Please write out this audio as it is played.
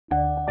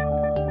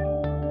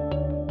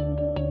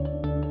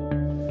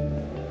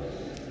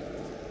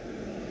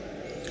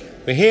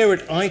We're here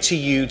at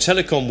ITU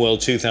Telecom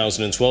World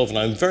 2012, and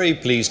I'm very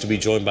pleased to be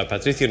joined by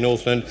Patricio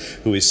Northland,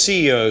 who is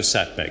CEO of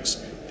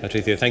SATMEX.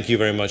 Patricio, thank you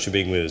very much for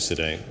being with us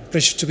today.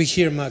 Pleasure to be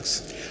here,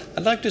 Max.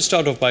 I'd like to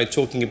start off by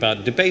talking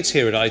about debates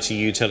here at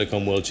ITU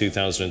Telecom World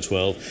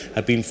 2012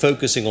 have been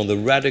focusing on the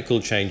radical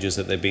changes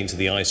that there have been to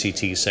the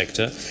ICT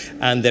sector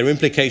and their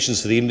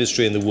implications for the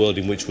industry and the world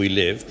in which we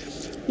live.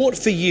 What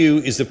for you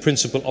is the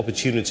principal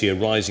opportunity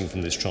arising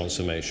from this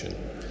transformation?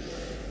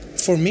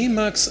 For me,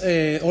 Max,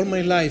 all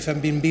my life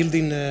I've been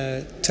building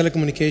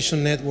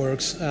telecommunication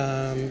networks,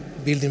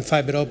 building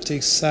fiber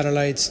optics,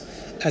 satellites,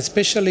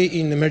 especially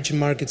in emerging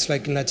markets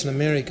like in Latin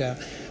America.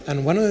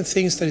 And one of the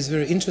things that is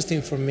very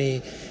interesting for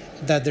me,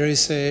 that there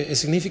is a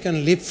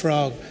significant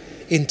leapfrog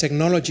in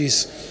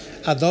technologies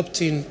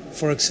adopting,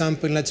 for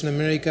example, in Latin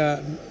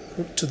America,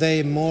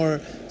 today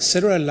more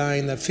cellular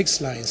line than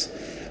fixed lines.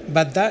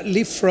 But that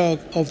leapfrog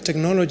of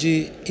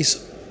technology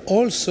is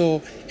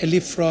also a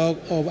leapfrog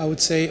of, I would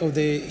say, of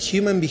the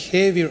human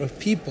behavior of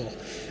people,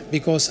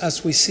 because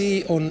as we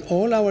see on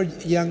all our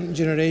young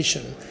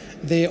generation,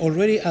 they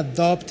already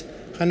adopt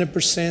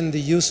 100% the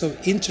use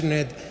of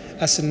internet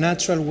as a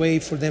natural way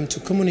for them to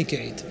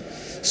communicate.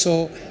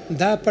 So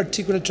that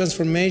particular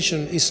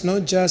transformation is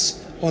not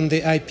just on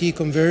the IP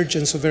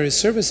convergence of various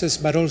services,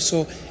 but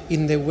also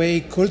in the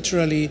way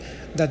culturally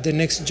that the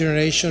next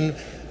generation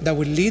that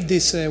will lead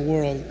this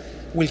world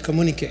will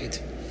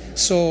communicate.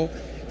 So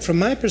from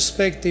my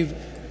perspective,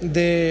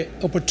 the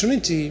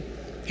opportunity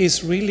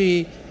is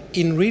really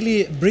in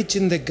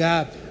bridging the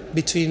gap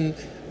between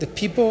the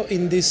people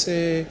in these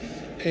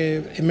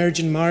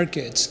emerging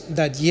markets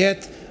that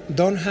yet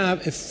don't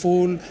have a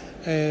full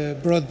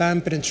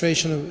broadband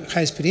penetration of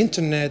high-speed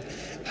internet,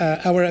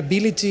 our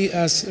ability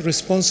as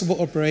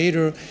responsible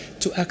operator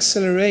to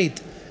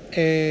accelerate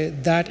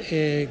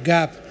that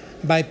gap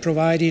by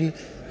providing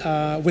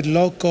with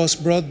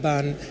low-cost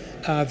broadband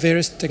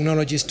various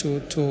technologies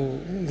to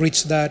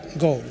reach that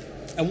goal.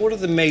 And what are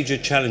the major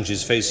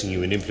challenges facing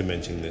you in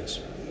implementing this?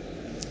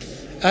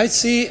 I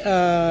see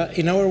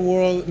in our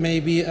world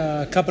maybe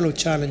a couple of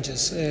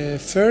challenges.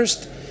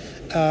 First,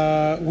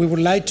 we would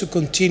like to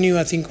continue,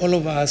 I think all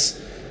of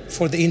us,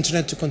 for the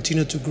internet to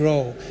continue to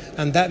grow.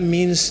 And that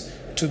means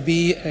to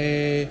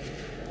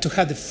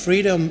have the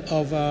freedom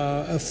of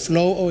a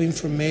flow of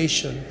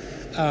information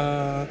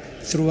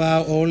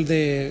throughout all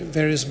the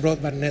various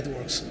broadband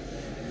networks.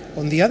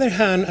 On the other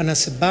hand, and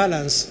as a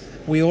balance,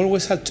 we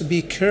always have to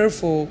be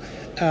careful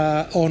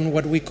on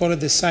what we call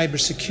the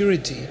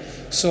cybersecurity.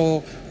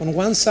 So on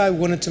one side, we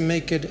wanted to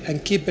make it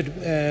and keep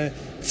it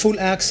full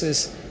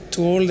access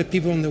to all the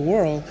people in the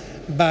world,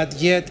 but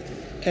yet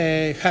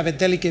have a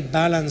delicate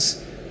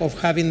balance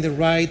of having the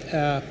right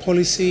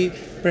policy,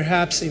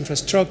 perhaps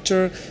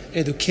infrastructure,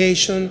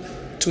 education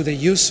to the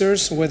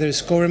users, whether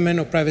it's government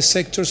or private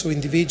sectors or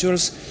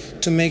individuals,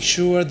 to make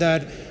sure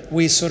that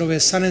we sort of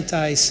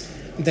sanitize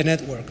the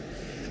network.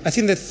 I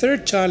think the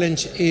third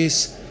challenge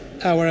is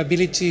our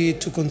ability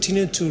to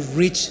continue to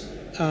reach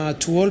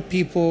to all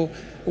people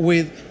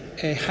with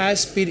a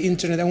high-speed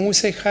internet. And when we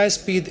say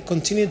high-speed,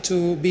 continue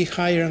to be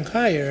higher and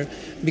higher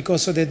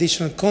because of the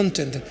additional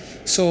content.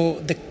 So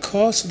the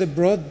cost of the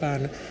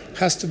broadband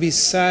has to be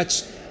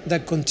such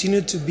that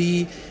continue to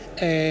be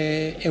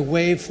a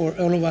way for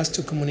all of us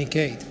to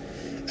communicate.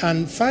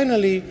 And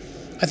finally,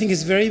 I think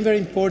it's very, very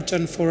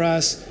important for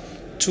us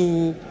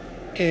to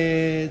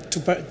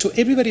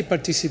everybody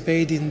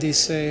participate in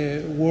this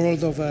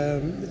world of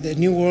the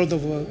new world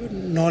of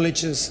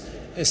knowledge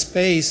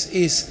space,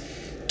 is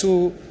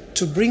to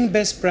bring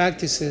best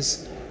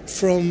practices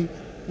from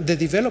the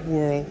developed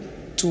world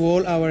to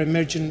all our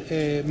emerging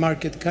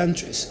market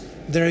countries.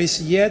 There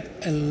is yet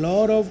a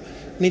lot of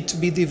need to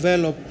be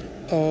developed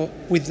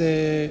with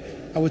the,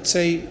 I would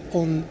say,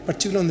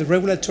 particularly on the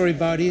regulatory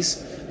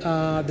bodies.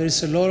 There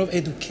is a lot of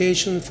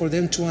education for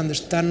them to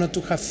understand, not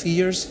to have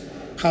fears,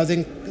 how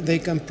they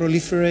can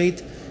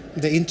proliferate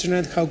the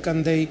internet, how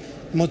can they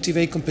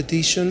motivate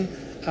competition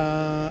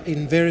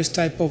in various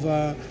type of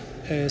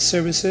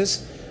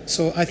services.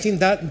 So I think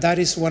that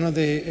is one of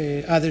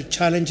the other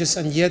challenges,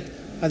 and yet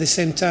at the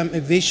same time a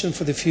vision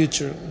for the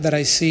future that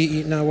I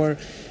see in our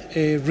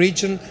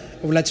region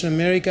of Latin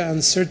America,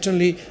 and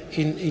certainly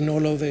in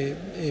all of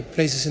the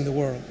places in the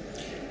world.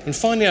 And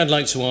finally, I'd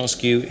like to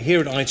ask you, here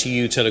at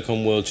ITU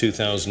Telecom World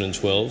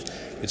 2012,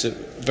 it's a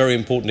very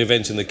important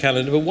event in the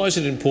calendar, but why is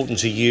it important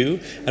to you?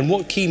 And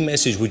what key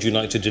message would you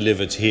like to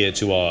deliver here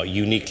to our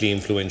uniquely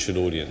influential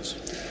audience?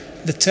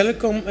 The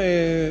Telecom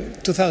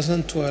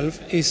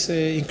 2012 is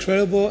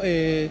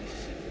incredibly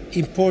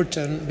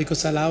important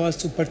because it allows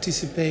us to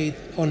participate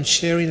on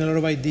sharing a lot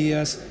of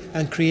ideas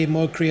and create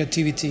more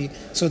creativity.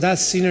 So that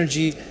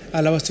synergy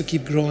allows us to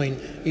keep growing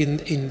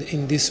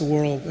in this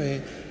world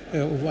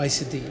of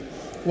ICT.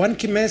 One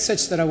key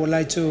message that I would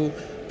like to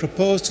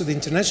propose to the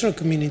international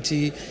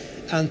community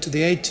and to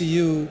the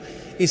ITU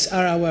is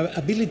our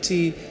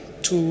ability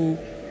to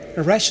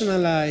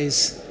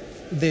rationalize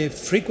the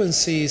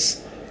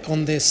frequencies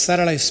on the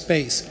satellite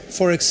space.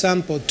 For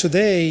example,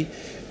 today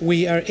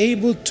we are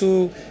able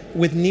to,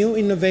 with new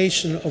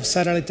innovation of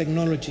satellite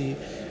technology,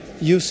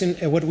 using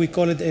what we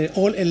call it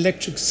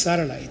all-electric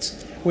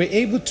satellites. We're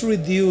able to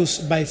reduce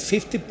by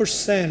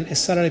 50% a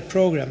satellite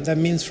program. That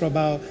means from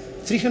about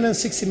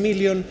 360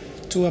 million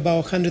to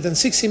about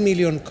 160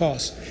 million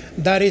cost.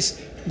 That is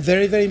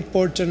very, very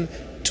important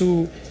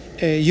to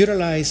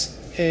utilize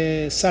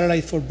a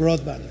satellite for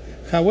broadband.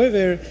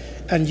 However,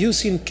 and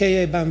using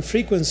Ka-band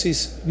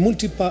frequencies,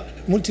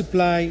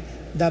 multiply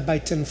that by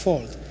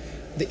tenfold.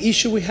 The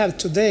issue we have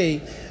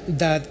today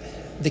that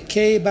the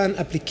Ka-band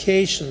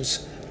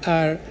applications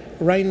are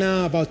right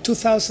now about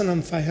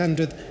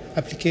 2,500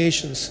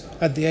 applications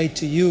at the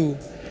ITU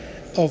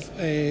of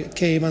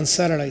Ka-band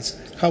satellites.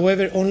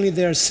 However, only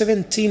there are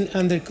 17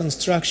 under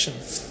construction.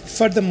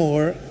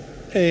 Furthermore,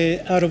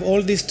 out of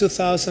all these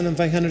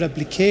 2,500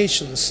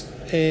 applications,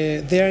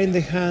 they are in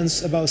the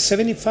hands, about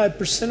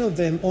 75% of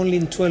them, only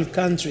in 12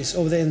 countries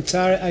of the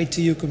entire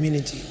ITU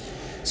community.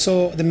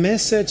 So the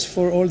message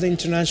for all the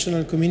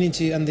international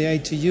community and the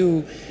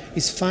ITU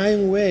is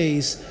find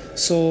ways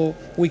so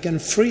we can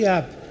free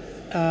up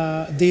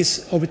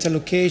this orbital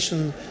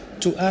location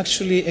to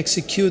actually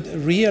execute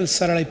real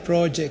satellite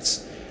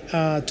projects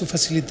to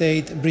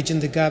facilitate bridging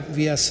the gap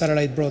via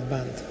satellite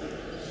broadband.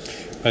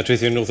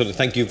 Patricio Northland,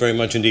 thank you very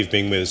much indeed for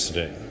being with us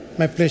today.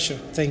 My pleasure.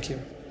 Thank you.